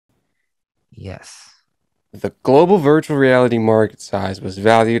Yes. The global virtual reality market size was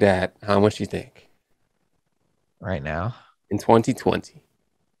valued at how much you think Right now, in 2020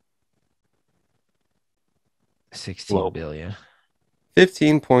 16 globally? billion.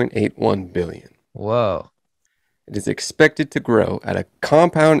 15.81 billion. Whoa. It is expected to grow at a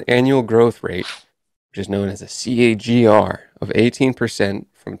compound annual growth rate, which is known as a CAGR, of 18%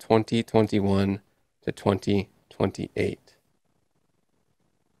 from 2021 to 2028.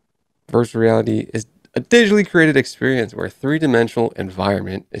 Virtual reality is a digitally created experience where a three-dimensional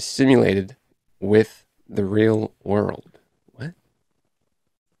environment is simulated with the real world. What?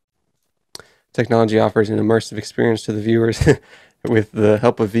 Technology offers an immersive experience to the viewers with the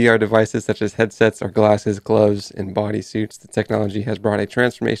help of VR devices such as headsets or glasses, gloves, and bodysuits. The technology has brought a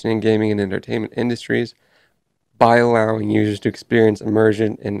transformation in gaming and entertainment industries by allowing users to experience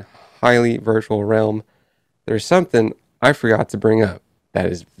immersion in highly virtual realm. There's something I forgot to bring up that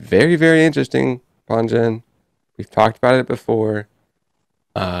is very, very interesting, Panjan. We've talked about it before,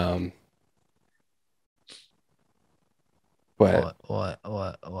 um, but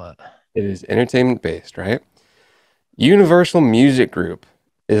What? it is entertainment based, right? Universal Music Group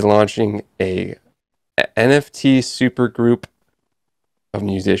is launching a NFT super group of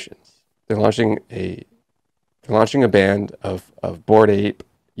musicians. They're launching a they're launching a band of Bored Ape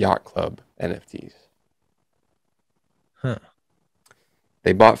Yacht Club NFTs. Huh.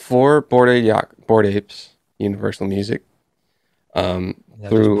 They bought four Bored Apes Universal Music They'll just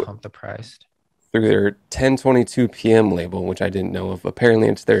through pump the price. their 1022 PM label, which I didn't know of. Apparently,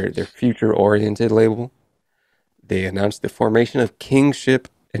 it's their future oriented label. They announced the formation of Kingship,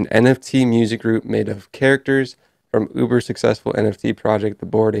 an NFT music group made of characters from uber successful NFT project, the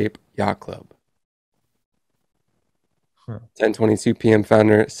Bored Ape Yacht Club. Huh. 1022 PM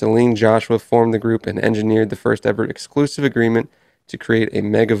founder Celine Joshua formed the group and engineered the first ever exclusive agreement to create a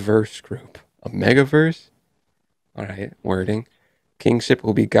Megaverse group. A Megaverse? All right, wording. Kingship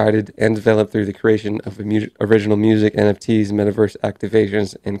will be guided and developed through the creation of original music, NFTs, metaverse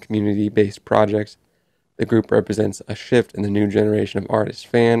activations, and community based projects. The group represents a shift in the new generation of artists,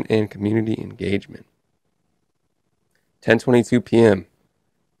 fan, and community engagement. 10:22 p.m.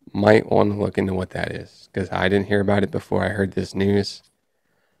 Might want to look into what that is because I didn't hear about it before I heard this news.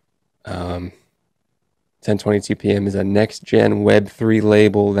 10:22 p.m. is a next-gen Web3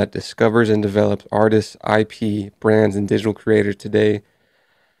 label that discovers and develops artists, IP, brands, and digital creators. Today,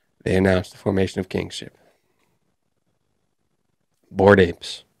 they announced the formation of Kingship. Bored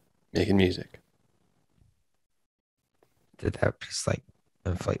Apes making music. Did that just like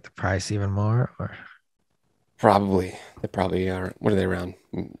inflate the price even more? Or Probably. They probably are. What are they around?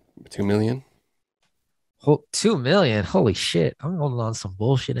 2 million? 2 million? Holy shit. I'm holding on some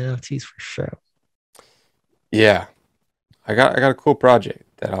bullshit NFTs for sure. Yeah. I got a cool project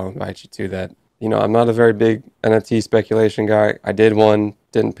that I'll invite you to that. I'm not a very big NFT speculation guy. I did one,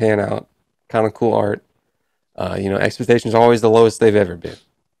 didn't pan out. Kind of cool art. Expectations are always the lowest they've ever been,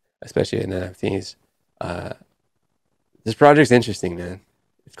 especially in NFTs. Uh, this project's interesting, man.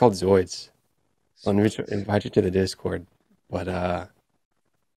 It's called Zoids. I'll invite you to the Discord. But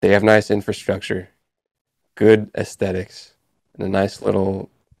they have nice infrastructure, good aesthetics, and a nice little.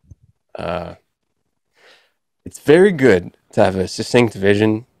 Uh, it's very good to have a succinct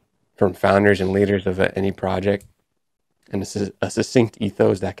vision from founders and leaders of any project, and a succinct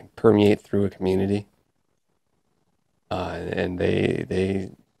ethos that can permeate through a community. And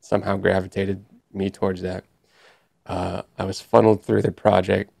they somehow gravitated me towards that. I was funneled through the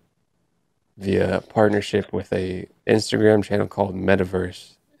project via a partnership with a Instagram channel called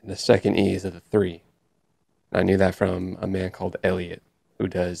Metaverse, and the second E is of the three. I knew that from a man called Elliot, who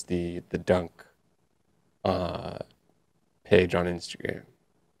does the dunk uh, page on Instagram.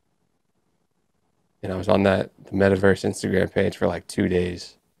 And I was on the Metaverse Instagram page for like 2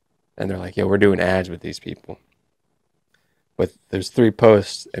 days, and they're like, "Yo, we're doing ads with these people." But there's three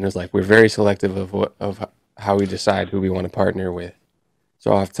posts, and it's like we're very selective of how we decide who we want to partner with.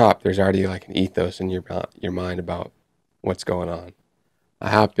 So off top, there's already like an ethos in your mind about what's going on. I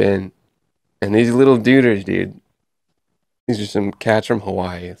hop in, and these little duders, dude. These are some cats from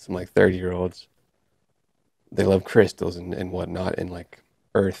Hawaii, some like 30-year-olds. They love crystals and whatnot, and like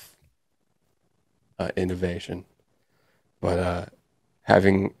earth innovation. But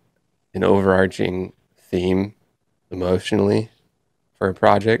having an overarching theme emotionally for a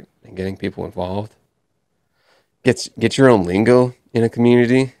project and getting people involved, get your own lingo in a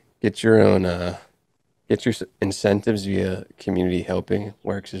community, get your incentives via community helping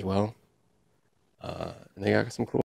works as well. And they got some cool